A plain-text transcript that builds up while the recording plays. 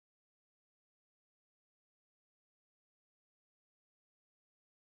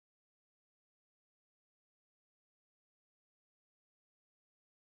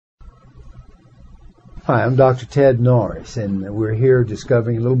Hi, I'm Dr. Ted Norris, and we're here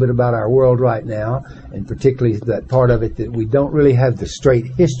discovering a little bit about our world right now, and particularly that part of it that we don't really have the straight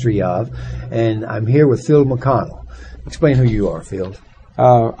history of. And I'm here with Phil McConnell. Explain who you are, Phil.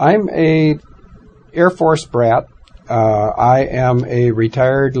 I'm a Air Force brat. I am a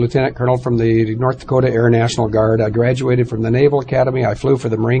retired lieutenant colonel from the North Dakota Air National Guard. I graduated from the Naval Academy. I flew for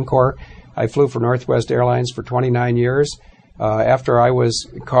the Marine Corps. I flew for Northwest Airlines for 29 years. After I was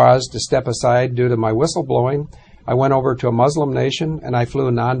caused to step aside due to my whistleblowing, I went over to a Muslim nation and I flew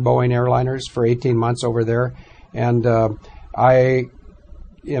non-Boeing airliners for 18 months over there. And I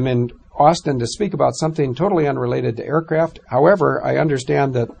am in Austin to speak about something totally unrelated to aircraft. However, I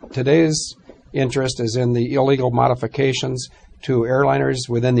understand that today's interest is in the illegal modifications to airliners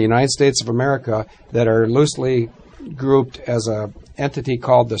within the United States of America that are loosely grouped as an entity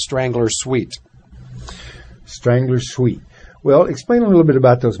called the Strangler Suite. Strangler Suite. Well, explain a little bit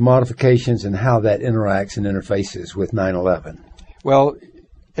about those modifications and how that interacts and interfaces with 9/11. Well,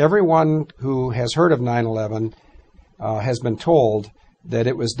 everyone who has heard of 9/11 has been told that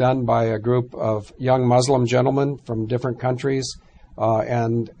it was done by a group of young Muslim gentlemen from different countries.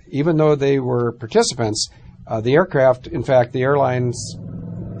 And even though they were participants, the aircraft, in fact, the airlines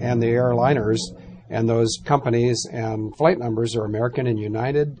and the airliners and those companies and flight numbers are American and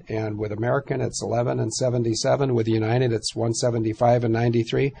United. And with American, it's 11 and 77. With United, it's 175 and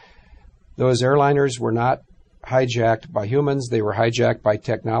 93. Those airliners were not hijacked by humans. They were hijacked by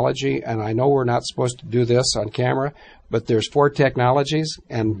technology. And I know we're not supposed to do this on camera, but there's 4 technologies,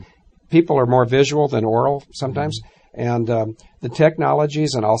 and people are more visual than oral sometimes. And the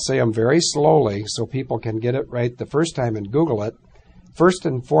technologies, and I'll say them very slowly so people can get it right the first time and Google it. First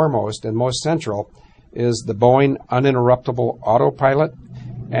and foremost and most central is the Boeing uninterruptible autopilot.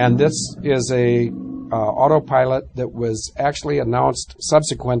 And this is a autopilot that was actually announced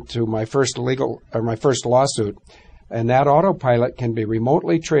subsequent to my first lawsuit. And that autopilot can be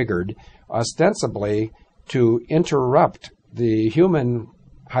remotely triggered ostensibly to interrupt the human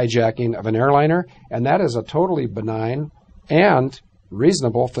hijacking of an airliner, and that is a totally benign and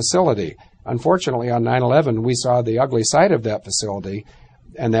reasonable facility. Unfortunately, on 9/11, we saw the ugly side of that facility,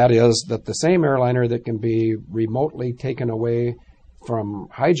 and that is that the same airliner that can be remotely taken away from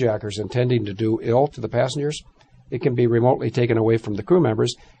hijackers intending to do ill to the passengers, it can be remotely taken away from the crew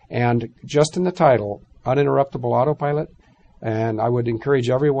members. And just in the title, uninterruptible autopilot, and I would encourage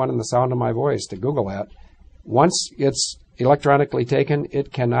everyone in the sound of my voice to Google that. Once it's electronically taken,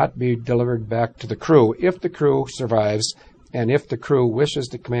 it cannot be delivered back to the crew if the crew survives and if the crew wishes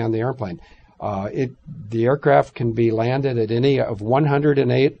to command the airplane. The aircraft can be landed at any of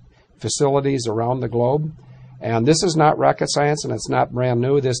 108 facilities around the globe. And this is not rocket science, and it's not brand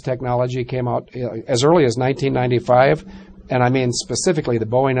new. This technology came out as early as 1995, and I mean specifically the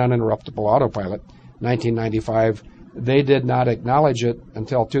Boeing uninterruptible autopilot, 1995. They did not acknowledge it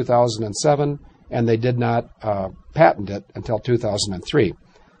until 2007, and they did not patent it until 2003.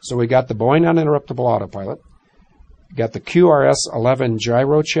 So we got the Boeing uninterruptible autopilot, got the QRS-11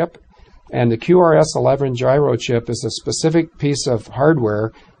 gyro chip, and the QRS-11 gyro chip is a specific piece of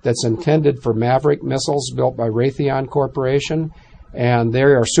hardware that's intended for Maverick missiles built by Raytheon Corporation, and they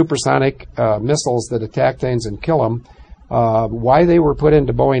are supersonic missiles that attack things and kill them. Why they were put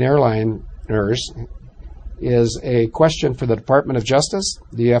into Boeing airliners is a question for the Department of Justice,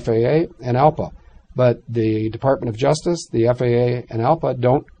 the FAA, and ALPA. But the Department of Justice, the FAA, and ALPA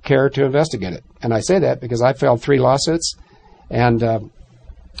don't care to investigate it. And I say that because I filed 3 lawsuits, and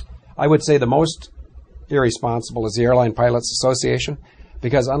I would say the most irresponsible is the Airline Pilots Association,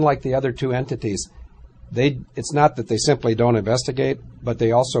 because unlike the other 2 entities, it's not that they simply don't investigate, but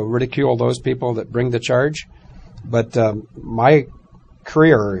they also ridicule those people that bring the charge. But my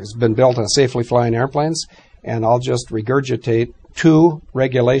career has been built on safely flying airplanes, and I'll just regurgitate 2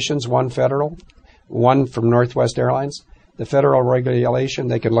 regulations, 1 federal, 1 from Northwest Airlines. The federal regulation,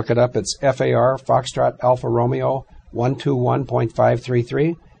 they can look it up, it's FAR, Foxtrot Alpha Romeo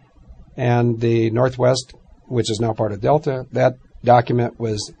 121.533. And the Northwest, which is now part of Delta, that document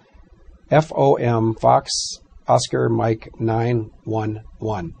was FOM, Fox Oscar Mike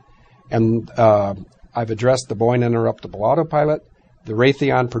 911. And I've addressed the Boeing uninterruptible autopilot, the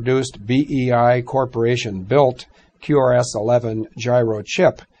Raytheon-produced BEI Corporation built QRS-11 gyro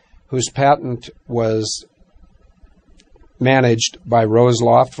chip, whose patent was managed by Rose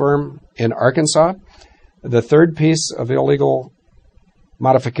Law Firm in Arkansas. The third piece of illegal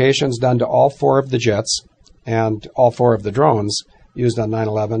modifications done to all 4 of the jets and all 4 of the drones used on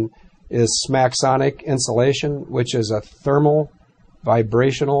 9/11 is SMAC-sonic insulation, which is a thermal,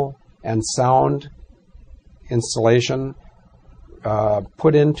 vibrational, and sound insulation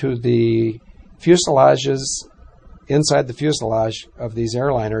put into the fuselages inside the fuselage of these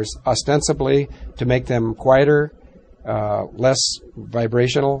airliners, ostensibly to make them quieter, less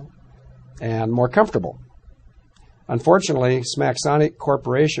vibrational, and more comfortable. Unfortunately, Smacksonic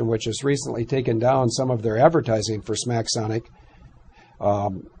Corporation, which has recently taken down some of their advertising for Smacksonic,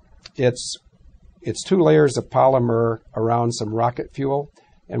 it's 2 layers of polymer around some rocket fuel.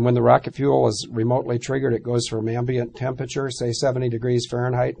 And when the rocket fuel is remotely triggered, it goes from ambient temperature, say 70 degrees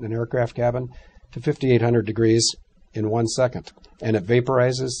Fahrenheit in an aircraft cabin, to 5,800 degrees in 1 second. And it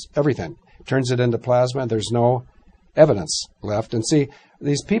vaporizes everything, turns it into plasma. There's no evidence left. And see,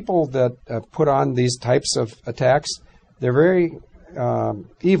 these people that put on these types of attacks, they're very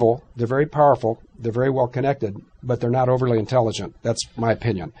evil, they're very powerful, they're very well connected, but they're not overly intelligent. That's my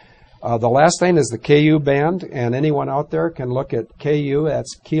opinion. The last thing is the KU band, and anyone out there can look at KU,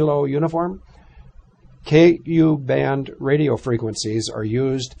 that's Kilo Uniform. KU band radio frequencies are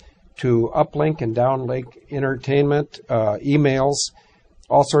used to uplink and downlink entertainment, emails,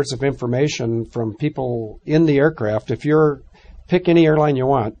 all sorts of information from people in the aircraft. If you're, pick any airline you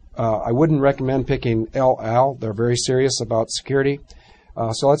want. I wouldn't recommend picking El Al. They're very serious about security.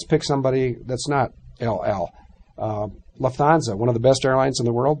 So let's pick somebody that's not El Al. Lufthansa, one of the best airlines in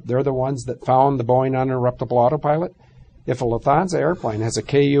the world, they're the ones that found the Boeing uninterruptible autopilot. If a Lufthansa airplane has a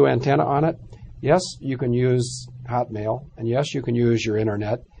KU antenna on it, yes, you can use Hotmail, and yes, you can use your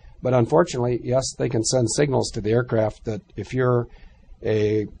internet, but unfortunately, yes, they can send signals to the aircraft that if you're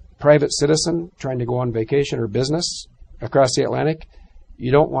a private citizen trying to go on vacation or business across the Atlantic,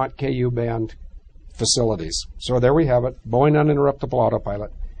 you don't want KU band facilities. So there we have it, Boeing uninterruptible autopilot,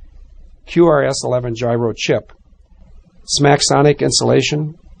 QRS-11 gyro chip, Smacksonic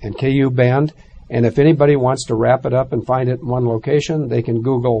insulation, and KU band. And if anybody wants to wrap it up and find it in one location, they can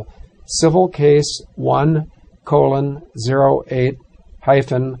Google Civil Case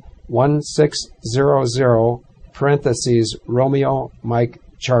 1:08-1600 parentheses Romeo Mike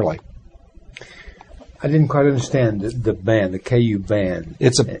Charlie. I didn't quite understand the band, the KU band.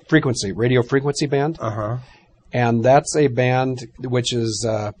 It's a frequency, radio frequency band. And that's a band which is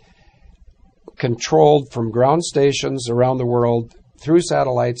controlled from ground stations around the world through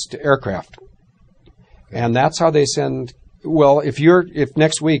satellites to aircraft. And that's how they send. Well, if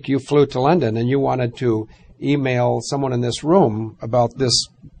next week you flew to London and you wanted to email someone in this room about this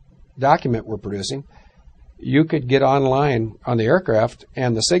document we're producing, you could get online on the aircraft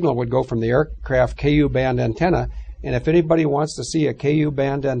and the signal would go from the aircraft KU band antenna. And if anybody wants to see a KU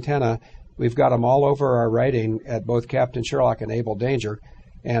band antenna, we've got them all over our writing at both Captain Sherlock and Able Danger.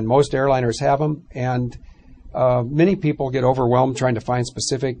 And most airliners have them. And many people get overwhelmed trying to find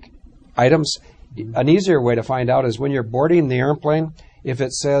specific items. An easier way to find out is when you're boarding the airplane, if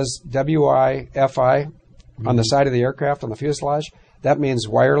it says WIFI on the side of the aircraft on the fuselage, that means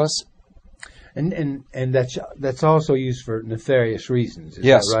wireless. And that's also used for nefarious reasons. Is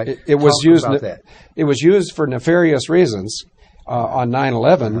yes, that right? It was used. That. It was used for nefarious reasons on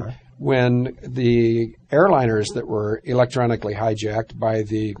 9/11 when the airliners that were electronically hijacked by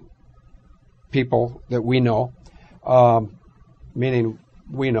the people that we know, meaning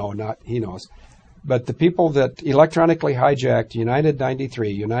we know, not he knows, but the people that electronically hijacked United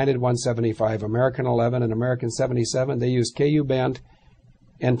 93, United 175, American 11, and American 77, they used KU band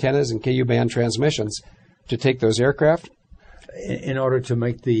antennas and KU band transmissions to take those aircraft. In order to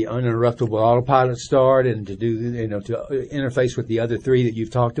make the uninterruptible autopilot start and to do, to interface with the other three that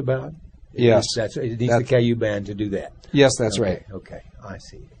you've talked about? Yes. It needs the KU band to do that. Yes, that's right. Okay, I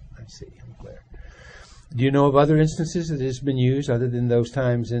see. I'm clear. Do you know of other instances that has been used other than those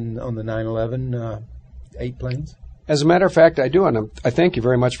times on the 9/11 8 planes? As a matter of fact, I do, and I thank you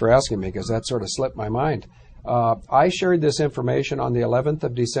very much for asking me because that sort of slipped my mind. I shared this information on the 11th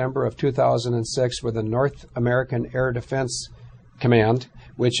of December of 2006 with the North American Air Defense Command,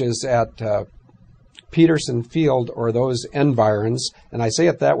 which is at Peterson Field, or those environs. And I say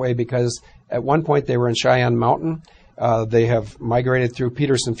it that way because at one point they were in Cheyenne Mountain. They have migrated through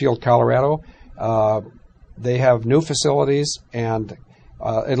Peterson Field, Colorado. They have new facilities, and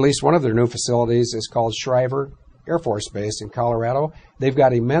at least one of their new facilities is called Shriver Air Force Base in Colorado. They've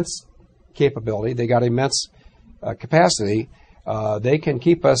got immense capability. They got immense capacity. They can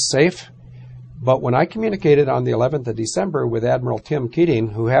keep us safe. But when I communicated on the 11th of December with Admiral Tim Keating,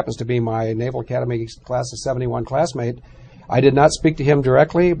 who happens to be my Naval Academy Class of 71 classmate, I did not speak to him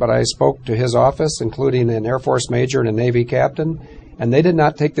directly, but I spoke to his office, including an Air Force major and a Navy captain, and they did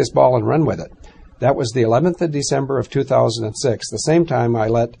not take this ball and run with it. That was the 11th of December of 2006. The same time I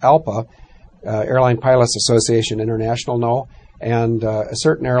let ALPA, Airline Pilots Association International, know, and a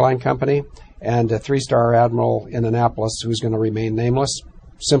certain airline company, and a 3-star admiral in Annapolis who's going to remain nameless,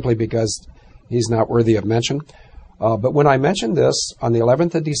 simply because he's not worthy of mention. But when I mentioned this on the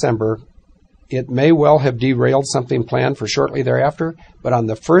 11th of December, it may well have derailed something planned for shortly thereafter, but on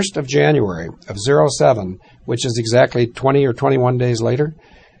the 1st of January of 07, which is exactly 20 or 21 days later,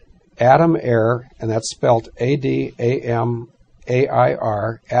 Adam Air, and that's spelled ADAMAIR,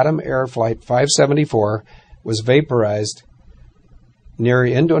 Adam Air Flight 574 was vaporized near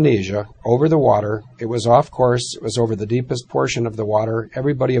Indonesia, over the water. It was off course. It was over the deepest portion of the water.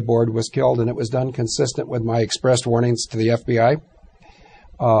 Everybody aboard was killed, and it was done consistent with my expressed warnings to the FBI.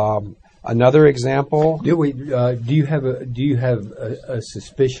 Another example. Do you have a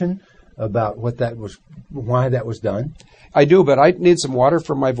suspicion about why that was done? I do, but I need some water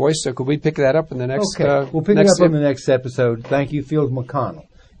for my voice, so could we pick that up in the next? Okay, we'll pick it up on the next episode. Thank you, Field McConnell.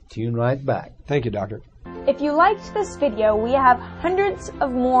 Tune right back. Thank you, Doctor. If you liked this video, we have hundreds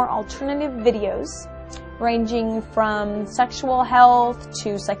of more alternative videos ranging from sexual health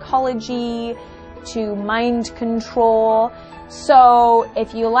to psychology to mind control. So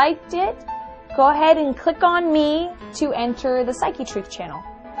if you liked it, go ahead and click on me to enter the Psyche Truth channel.